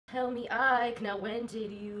tell me, Ike, now when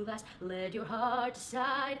did you last let your heart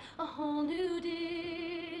decide? A whole new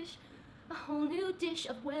dish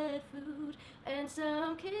of wet food, and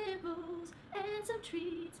some kibbles, and some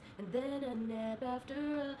treats, and then a nap after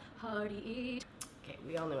a hearty eat. Okay,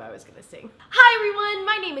 we all knew I was gonna sing. Hi everyone,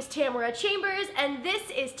 my name is Tamara Chambers, and this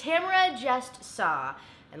is Tamara Just Saw.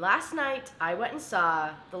 And last night, I went and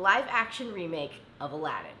saw the live-action remake of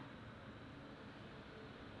Aladdin.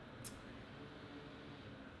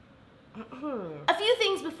 A few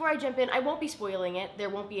things before I jump in. I won't be spoiling it. There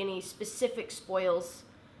won't be any specific spoils.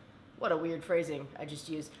 What a weird phrasing I just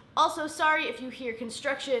used. Also, sorry if you hear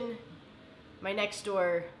construction. My next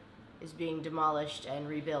door is being demolished and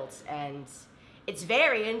rebuilt, and it's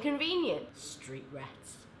very inconvenient. Street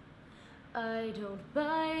rats. I don't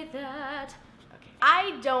buy that. Okay.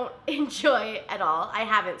 I don't enjoy it at all. I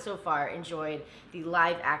haven't so far enjoyed the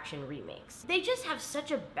live-action remakes. They just have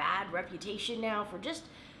such a bad reputation now for just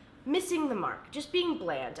missing the mark, just being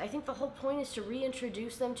bland. I think the whole point is to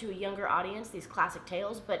reintroduce them to a younger audience, these classic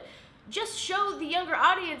tales, but just show the younger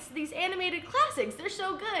audience these animated classics. They're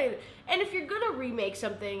so good. And if you're gonna remake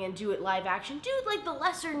something and do it live action, do like the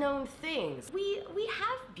lesser known things. We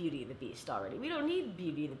have Beauty and the Beast already. We don't need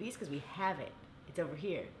Beauty and the Beast because we have it. It's over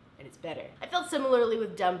here and it's better. I felt similarly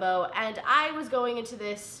with Dumbo, and I was going into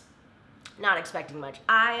this not expecting much.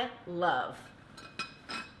 I love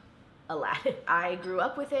Aladdin. I grew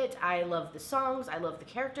up with it. I love the songs. I love the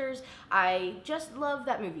characters. I just love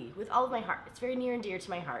that movie with all of my heart. It's very near and dear to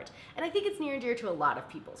my heart. And I think it's near and dear to a lot of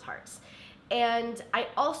people's hearts. And I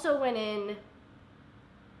also went in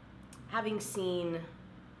having seen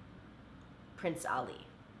Prince Ali.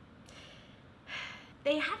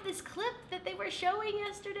 They have this clip that they were showing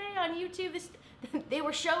yesterday on YouTube. They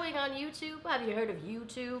were showing on YouTube. Have you heard of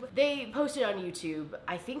YouTube? They posted on YouTube,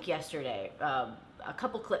 I think yesterday, a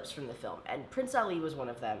couple clips from the film, and Prince Ali was one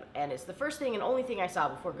of them, and it's the first thing and only thing I saw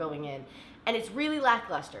before going in, and it's really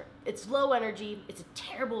lackluster. It's low energy, it's a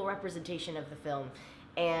terrible representation of the film,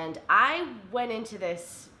 and I went into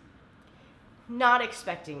this not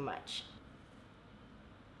expecting much.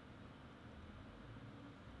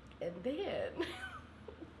 And then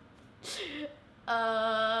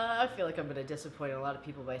I feel like I'm gonna disappoint a lot of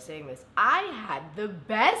people by saying this. I had the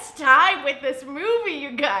best time with this movie,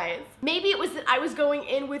 you guys. Maybe it was that I was going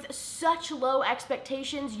in with such low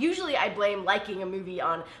expectations. Usually I blame liking a movie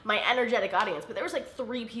on my energetic audience, but there was like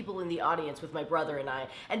 3 people in the audience with my brother and I,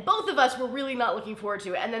 and both of us were really not looking forward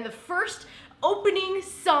to it. And then the first opening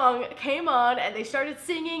song came on, and they started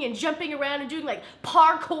singing and jumping around and doing like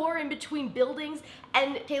parkour in between buildings,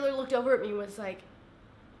 and Taylor looked over at me and was like,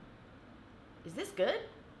 "Is this good?"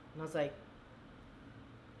 And I was like,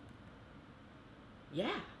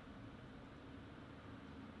 "Yeah."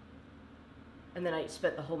 And then I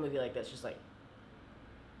spent the whole movie like this, just like.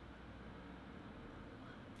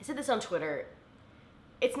 I said this on Twitter.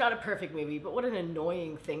 It's not a perfect movie, but what an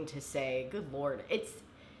annoying thing to say. Good Lord. It's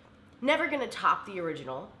never gonna top the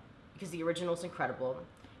original, because the original's incredible.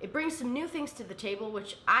 It brings some new things to the table,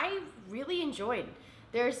 which I really enjoyed.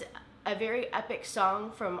 There's a very epic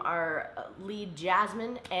song from our lead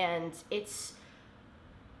Jasmine, and it's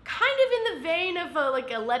kind of in the vein of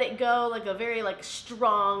like a Let It Go, like a very like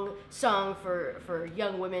strong song for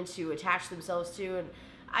young women to attach themselves to, and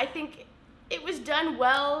I think it was done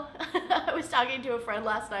well. I was talking to a friend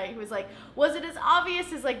last night who was like, was it as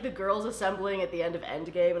obvious as like the girls assembling at the end of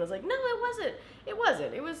Endgame? And I was like, no, it wasn't. It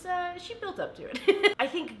wasn't. It was, she built up to it. I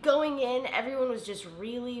think going in, everyone was just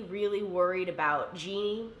really, really worried about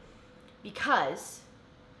Genie, because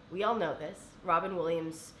we all know this, Robin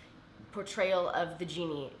Williams' portrayal of the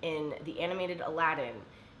genie in the animated Aladdin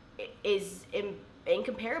is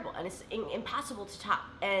incomparable, and it's impossible to top,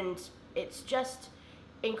 and it's just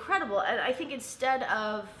incredible. And I think instead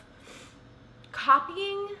of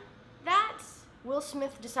copying that, Will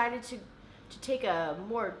Smith decided to take a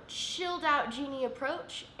more chilled out genie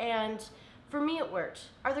approach, and for me it worked.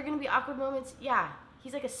 Are there going to be awkward moments? Yeah,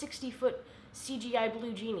 he's like a 60-foot CGI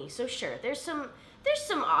blue genie, so sure, there's some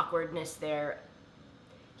awkwardness there.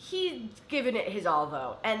 He's given it his all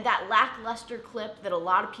though, and that lackluster clip that a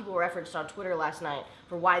lot of people referenced on Twitter last night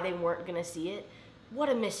for why they weren't gonna see it, what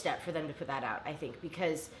a misstep for them to put that out, I think,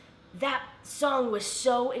 because that song was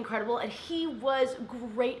so incredible and he was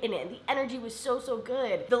great in it, and the energy was so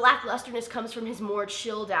good. The lacklusterness comes from his more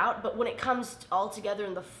chilled out, but when it comes all together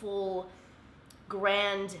in the full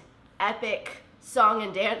grand epic song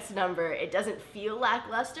and dance number, it doesn't feel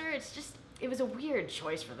lackluster. It's just, it was a weird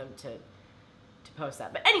choice for them to post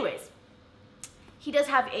that. But anyways, he does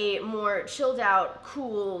have a more chilled out,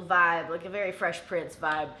 cool vibe, like a very Fresh Prince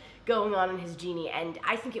vibe going on in his genie, and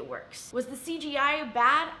I think it works. Was the CGI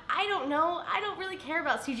bad? I don't know. I don't really care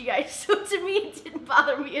about CGI, so to me it didn't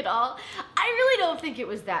bother me at all. I really don't think it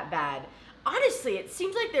was that bad. Honestly, it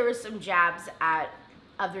seems like there was some jabs at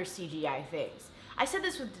other CGI things. I said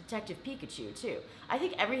this with Detective Pikachu too. I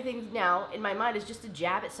think everything now in my mind is just a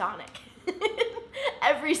jab at Sonic.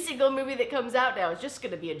 Every single movie that comes out now is just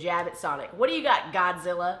gonna be a jab at Sonic. What do you got,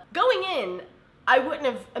 Godzilla? Going in, I wouldn't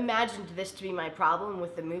have imagined this to be my problem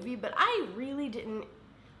with the movie, but I really didn't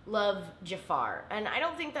love Jafar. And I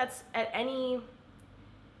don't think that's at any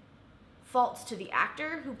faults to the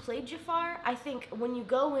actor who played Jafar. I think when you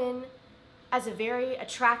go in as a very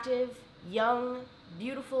attractive, young,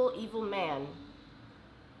 beautiful, evil man,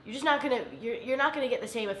 you're just not gonna, you're not gonna get the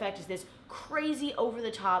same effect as this crazy,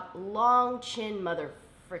 over-the-top, long-chin mother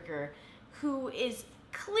fricker who is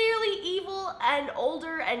clearly evil and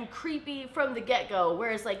older and creepy from the get-go,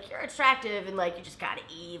 whereas like you're attractive and like you're just kind of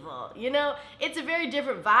evil, you know? It's a very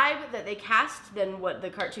different vibe that they cast than what the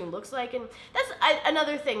cartoon looks like, and that's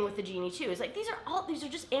another thing with the genie too, is like these are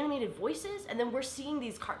just animated voices, and then we're seeing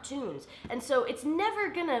these cartoons, and so it's never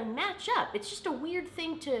gonna match up. It's just a weird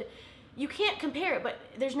thing to, you can't compare it, but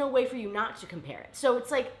there's no way for you not to compare it. So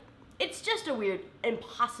it's like, it's just a weird,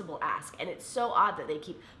 impossible ask, and it's so odd that they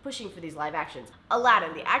keep pushing for these live actions.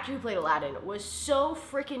 Aladdin, the actor who played Aladdin, was so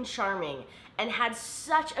freaking charming and had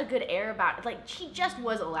such a good air about it. Like, she just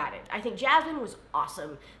was Aladdin. I think Jasmine was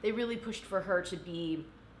awesome. They really pushed for her to be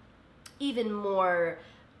even more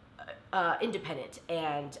independent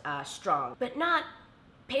and strong, but not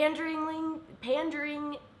panderingly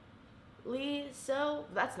so.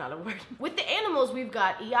 That's not a word. With the animals, we've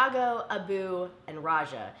got Iago, Abu, and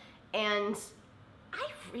Raja. And I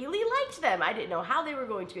really liked them. I didn't know how they were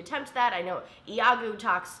going to attempt that. I know Iago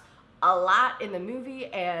talks a lot in the movie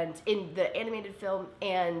and in the animated film,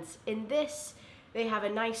 and in this, they have a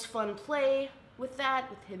nice fun play with that,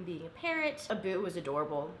 with him being a parrot. Abu was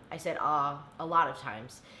adorable. I said a lot of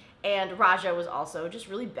times. And Raja was also just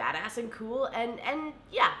really badass and cool, and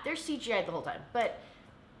yeah, they're CGI the whole time, but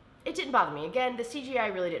it didn't bother me. Again, the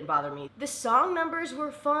CGI really didn't bother me. The song numbers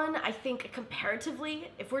were fun. I think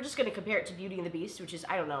comparatively, if we're just gonna compare it to Beauty and the Beast, which is,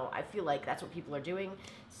 I don't know, I feel like that's what people are doing.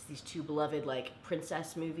 It's these two beloved, like,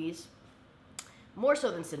 princess movies. More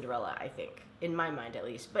so than Cinderella, I think, in my mind at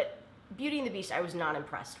least. But Beauty and the Beast, I was not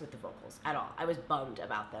impressed with the vocals at all. I was bummed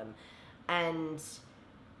about them. And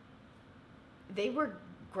they were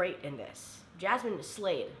great in this. Jasmine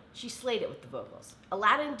slayed. She slayed it with the vocals.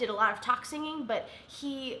 Aladdin did a lot of talk singing, but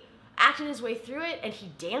he acted his way through it, and he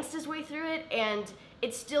danced his way through it, and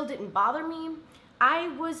it still didn't bother me. I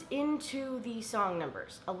was into the song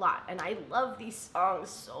numbers a lot, and I love these songs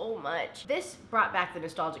so much. This brought back the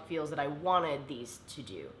nostalgic feels that I wanted these to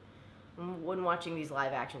do. When watching these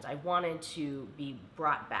live actions, I wanted to be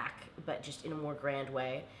brought back, but just in a more grand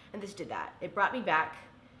way, and this did that. It brought me back.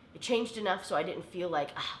 It changed enough so I didn't feel like,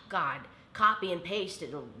 oh God, copy and paste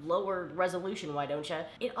at a lower resolution, why don't ya?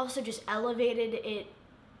 It also just elevated it.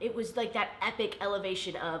 It was like that epic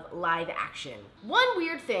elevation of live action. One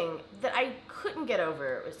weird thing that I couldn't get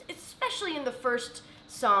over, was, especially in the first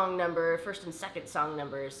and second song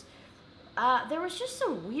numbers, there was just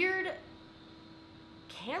some weird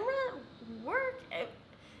camera work.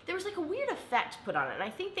 There was like a weird effect put on it, and I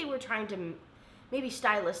think they were trying to maybe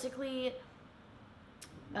stylistically,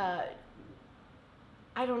 I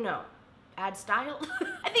don't know, add style?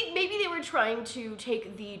 I think maybe they were trying to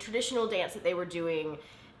take the traditional dance that they were doing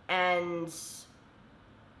and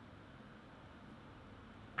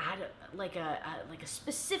add like a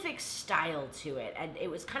specific style to it, and it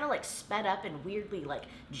was kind of like sped up and weirdly like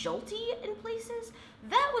jolty in places.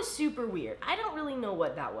 That was super weird. I don't really know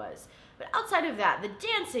what that was, but outside of that, the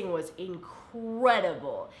dancing was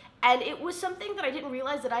incredible, and it was something that I didn't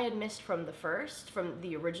realize that I had missed from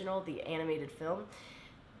the original, the animated film.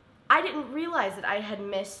 I didn't realize that I had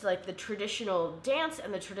missed like the traditional dance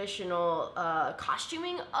and the traditional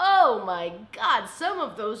costuming. Oh my God, some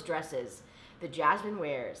of those dresses that Jasmine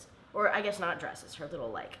wears, or I guess not dresses, her little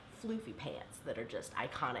like floofy pants that are just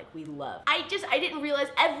iconic, we love. I didn't realize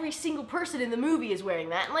every single person in the movie is wearing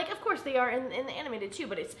that, and like of course they are in the animated too,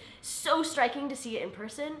 but it's so striking to see it in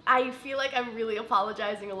person. I feel like I'm really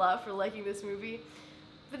apologizing a lot for liking this movie,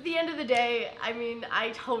 but at the end of the day, I mean,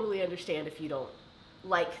 I totally understand if you don't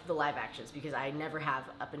like the live actions, because I never have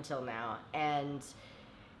up until now, and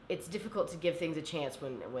it's difficult to give things a chance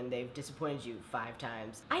when they've disappointed you 5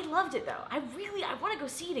 times. I loved it though. I want to go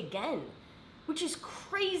see it again, which is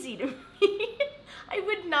crazy to me. I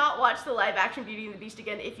would not watch the live action Beauty and the Beast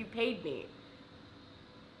again if you paid me.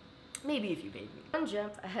 Maybe if you paid me. One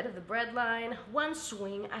jump ahead of the breadline, one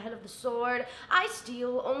swing ahead of the sword. I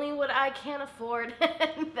steal only what I can afford,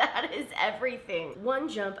 and that is everything. One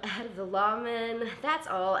jump ahead of the lawman, that's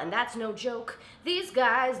all, and that's no joke. These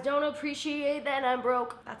guys don't appreciate that I'm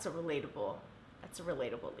broke. That's a relatable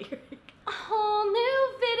lyric. A whole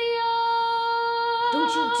new video.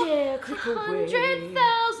 Don't you dare click away.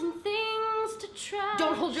 100,000 things to try.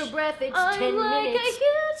 Don't hold your breath, it's 10 minutes. I'm like a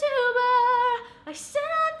YouTuber. I sit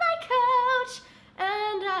on my couch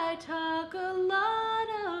and I talk a lot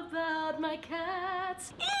about my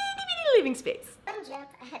cats. Leaving space. One jump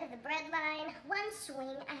ahead of the breadline, one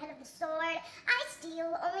swing ahead of the sword. I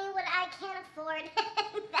steal only what I can afford.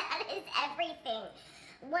 That is everything.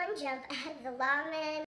 One jump ahead of the lawman.